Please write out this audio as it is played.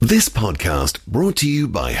This podcast brought to you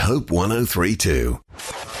by Hope 103.2.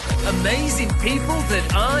 Amazing people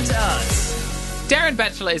that aren't us. Darren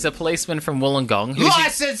Batchelor is a policeman from Wollongong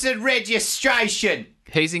Licence and registration.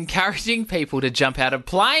 who's encouraging people to jump out of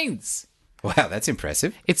planes. Wow, that's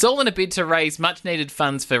impressive. It's all in a bid to raise much-needed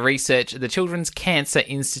funds for research at the Children's Cancer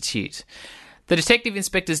Institute. The Detective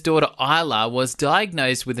Inspector's daughter, Isla, was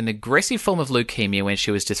diagnosed with an aggressive form of leukemia when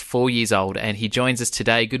she was just 4 years old, and he joins us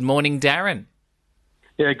today. Good morning, Darren.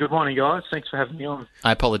 Yeah, good morning, guys. Thanks for having me on.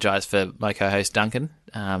 I apologise for my co-host, Duncan.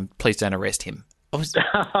 Please don't arrest him. How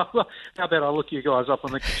about I look you guys up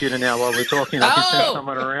on the computer now while we're talking? I can send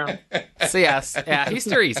someone around. See, our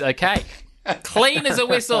history's okay. Clean as a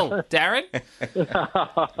whistle, Darren.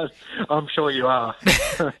 I'm sure you are.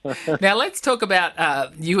 Now, let's talk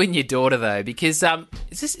about you and your daughter, though, because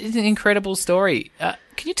it's an incredible story.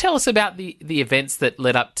 Can you tell us about the events that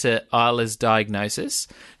led up to Isla's diagnosis?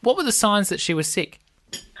 What were the signs that she was sick?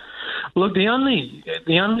 Look, the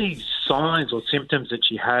only signs or symptoms that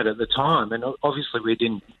she had at the time, and obviously we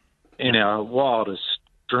didn't, in our wildest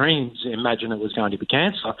dreams, imagine it was going to be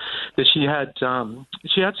cancer, that she had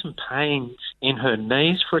some pains in her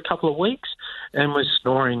knees for a couple of weeks and was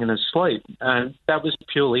snoring in her sleep. And that was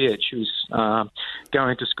purely it. She was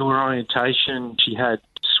going to school orientation. She had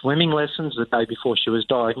swimming lessons the day before she was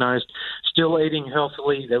diagnosed, still eating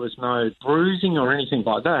healthily. There was no bruising or anything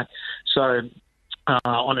like that. So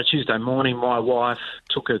on a Tuesday morning, my wife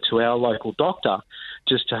took her to our local doctor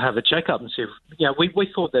just to have a checkup and see if,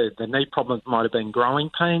 we thought the knee problem might have been growing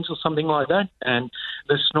pains or something like that. And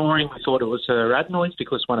the snoring, we thought it was her adenoids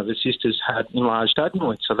because one of her sisters had enlarged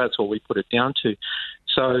adenoids. So that's what we put it down to.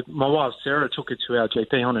 So my wife, Sarah, took her to our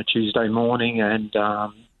GP on a Tuesday morning, and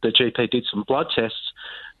the GP did some blood tests.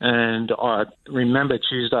 And I remember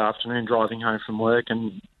Tuesday afternoon driving home from work,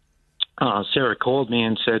 and Sarah called me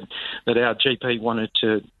and said that our GP wanted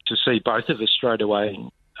to see both of us straight away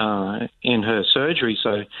in her surgery.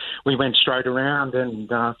 So we went straight around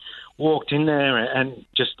and walked in there, and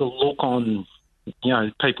just the look on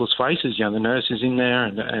people's faces, the nurses in there,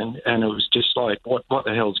 and it was just like, what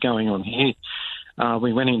the hell's going on here?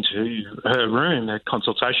 We went into her room, her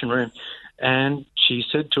consultation room, and she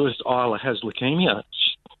said to us, Isla has leukemia.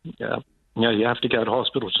 You have to go to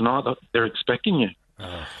hospital tonight. They're expecting you.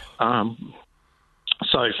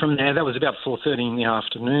 So from there, that was about 4:30 in the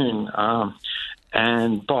afternoon.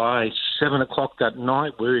 And by 7 o'clock that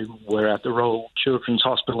night, we were at the Royal Children's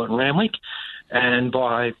Hospital in Randwick. And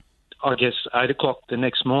by, 8 o'clock the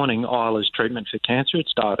next morning, Isla's treatment for cancer had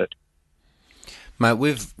started. Mate,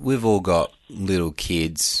 we've all got little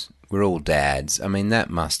kids. We're all dads. I mean, that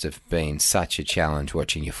must have been such a challenge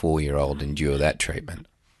watching your 4-year-old endure that treatment.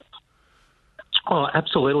 Oh,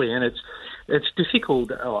 absolutely. And it's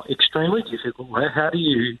difficult, extremely difficult. How do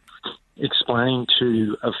you explain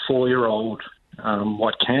to a 4-year-old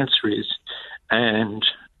what cancer is, and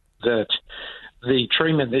that the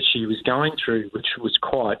treatment that she was going through, which was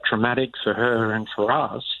quite traumatic for her and for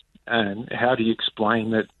us, and how do you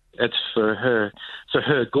explain that it's for her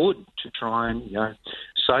good to try and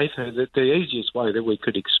save her? That the easiest way that we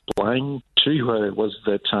could explain to her was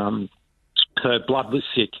that her blood was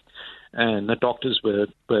sick, and the doctors were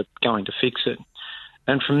going to fix it.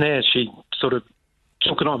 And from there, she sort of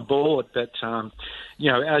took it on board that,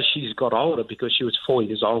 as she's got older, because she was 4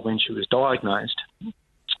 years old when she was diagnosed,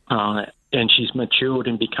 and she's matured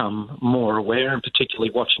and become more aware, and particularly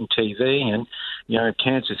watching TV, and,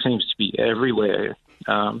 cancer seems to be everywhere.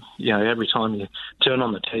 Every time you turn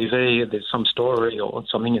on the TV, there's some story or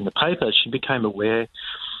something in the paper. She became aware,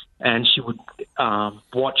 and she would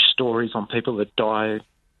watch stories on people that died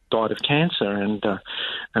of cancer, and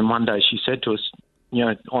one day she said to us,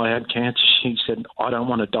 I had cancer. She said, I don't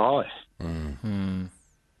want to die. Mm-hmm.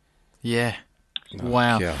 Yeah. Oh,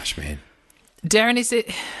 wow. Gosh, man. Darren,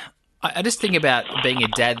 I just think about being a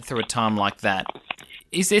dad through a time like that.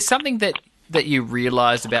 Is there something that you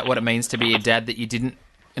realised about what it means to be a dad that you didn't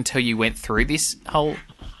until you went through this whole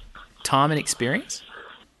time and experience?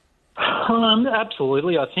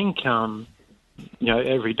 Absolutely. I think,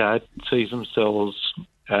 every dad sees themselves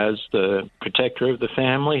as the protector of the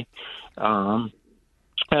family,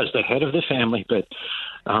 as the head of the family. But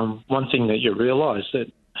one thing that you realise that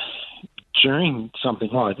during something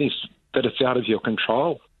like this, that it's out of your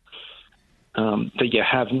control, that you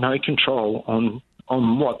have no control on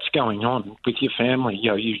what's going on with your family.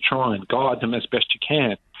 You try and guide them as best you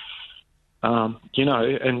can.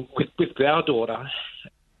 And with our daughter,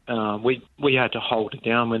 we had to hold her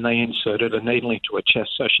down when they inserted a needle into her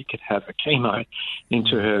chest so she could have a chemo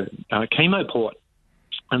into her chemo port.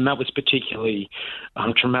 And that was particularly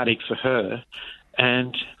traumatic for her.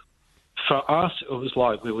 And for us, it was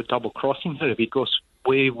like we were double-crossing her because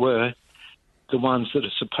we were the ones that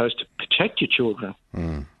are supposed to protect your children.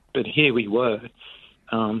 But here we were,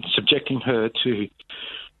 subjecting her to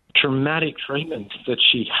traumatic treatment that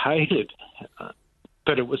she hated,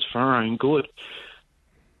 but it was for her own good.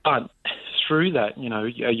 But through that,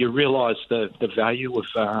 you realise the value of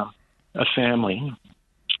a family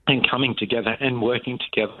and coming together and working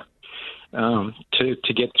together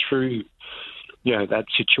to get through that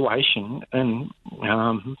situation. And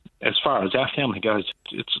as far as our family goes,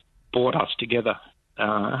 it's brought us together.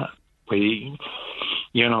 We,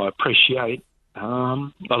 appreciate a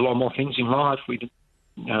lot more things in life. We,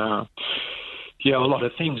 a lot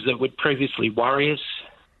of things that would previously worry us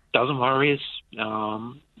doesn't worry us.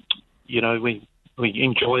 We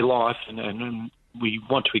enjoy life and we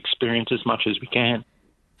want to experience as much as we can.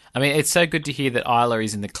 I mean, it's so good to hear that Isla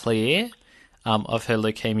is in the clear of her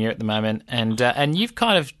leukemia at the moment, and you've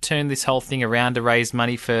kind of turned this whole thing around to raise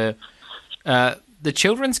money for the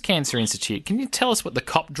Children's Cancer Institute. Can you tell us what the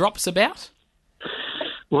COP Drop's about?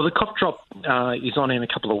 Well, the COP Drop is on in a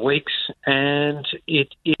couple of weeks, and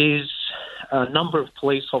it is a number of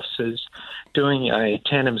police officers doing a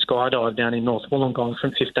tandem skydive down in North Wollongong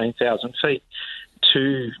from 15,000 feet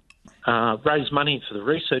to raise money for the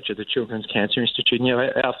research of the Children's Cancer Institute.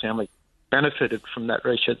 Our family benefited from that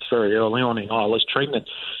research very early on in Isla's treatment,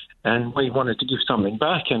 and we wanted to give something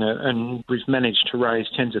back, and we've managed to raise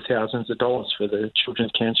tens of thousands of dollars for the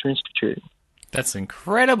Children's Cancer Institute. That's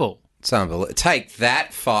incredible. It's unbelievable. Take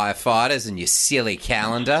that, firefighters, and your silly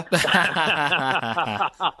calendar.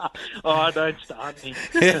 Oh, don't start me.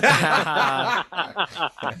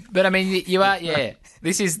 But I mean, you are,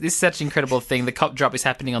 This is such an incredible thing. The COP Drop is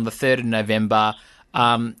happening on the 3rd of November,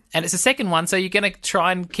 and it's the second one. So you're going to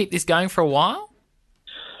try and keep this going for a while?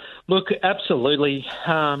 Look, absolutely.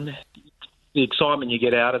 The excitement you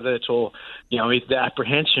get out of it, or the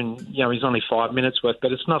apprehension, is only 5 minutes worth,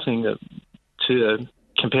 but it's nothing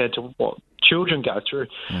compared to what children go through.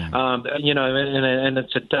 And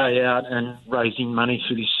it's a day out and raising money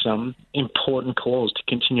for this important cause to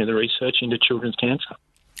continue the research into children's cancer.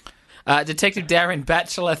 Detective Darren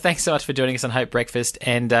Batchelor, thanks so much for joining us on Hope Breakfast,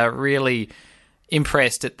 and really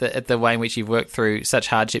impressed at the way in which you've worked through such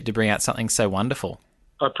hardship to bring out something so wonderful.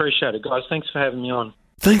 I appreciate it, guys. Thanks for having me on.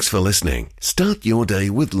 Thanks for listening. Start your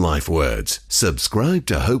day with Life Words. Subscribe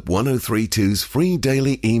to Hope 1032's free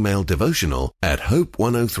daily email devotional at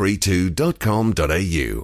hope1032.com.au.